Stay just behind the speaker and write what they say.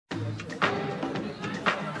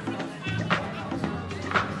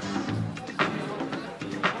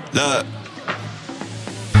Look.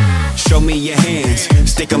 Show me your hands,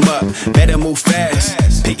 stick them up, better move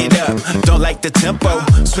fast, pick it up, don't like the tempo,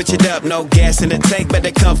 switch it up, no gas in the tank,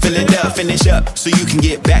 better come fill it up, finish up, so you can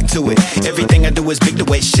get back to it, everything I do is big the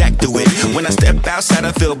way Shaq do it, when I step outside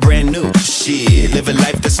I feel brand new, shit, live a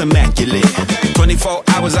life that's immaculate, 24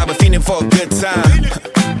 hours I've been feeling for a good time,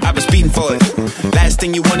 I've been speeding for it, last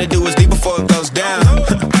thing you wanna do is leave before it goes down,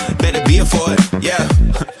 better be here for it, yeah,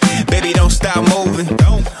 baby don't stop moving,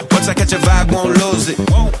 once I catch a vibe won't lose it.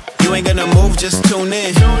 You ain't gonna move, just tune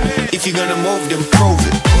in. If you're gonna move, then prove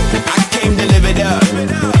it. I came to live it up.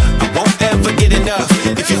 I won't ever get enough.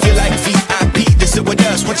 If you feel like VIP, then sit with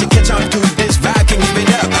us. Once you catch on to this vibe, can give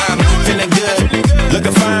it up. I'm feeling good,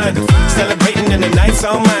 looking fine, celebrating and the night's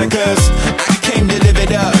on mine. Cause I came to live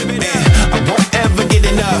it up. Man, I won't ever get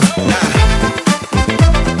enough. Nah,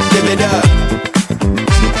 live it up.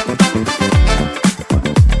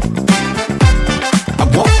 I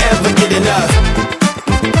won't ever get enough.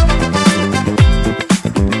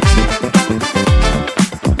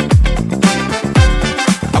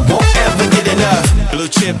 Blue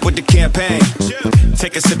chip with the campaign.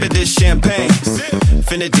 Take a sip of this champagne.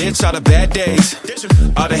 Finna ditch all the bad days.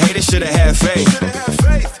 All the haters should've had faith.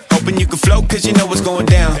 Hoping you can float cause you know what's going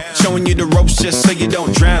down. Showing you the ropes just so you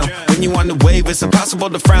don't drown. When you on the wave it's impossible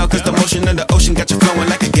to frown. Cause the motion of the ocean got you flowing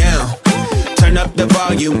like a gown. Turn up the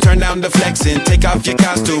volume, turn down the flexing. Take off your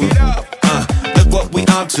costume. Look what we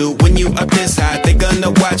on to. When you up this high, they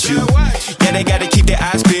gonna watch you. Yeah, they gotta keep their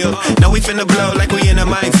eyes peeled. Know we finna blow like we in a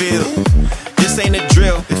minefield. This ain't a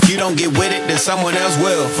drill. If you don't get with it, then someone else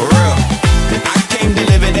will. For real. I came to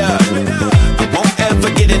live it up. I won't ever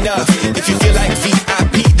get enough. If you feel like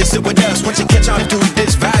VIP, then sit with us. Once you catch on to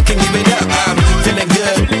this vibe, can give it up. I'm feeling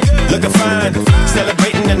good, looking fine,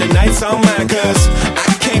 celebrating and the night's on mine. Cause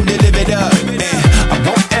I came to live it up. Man, I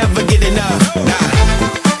won't ever get enough. Nah.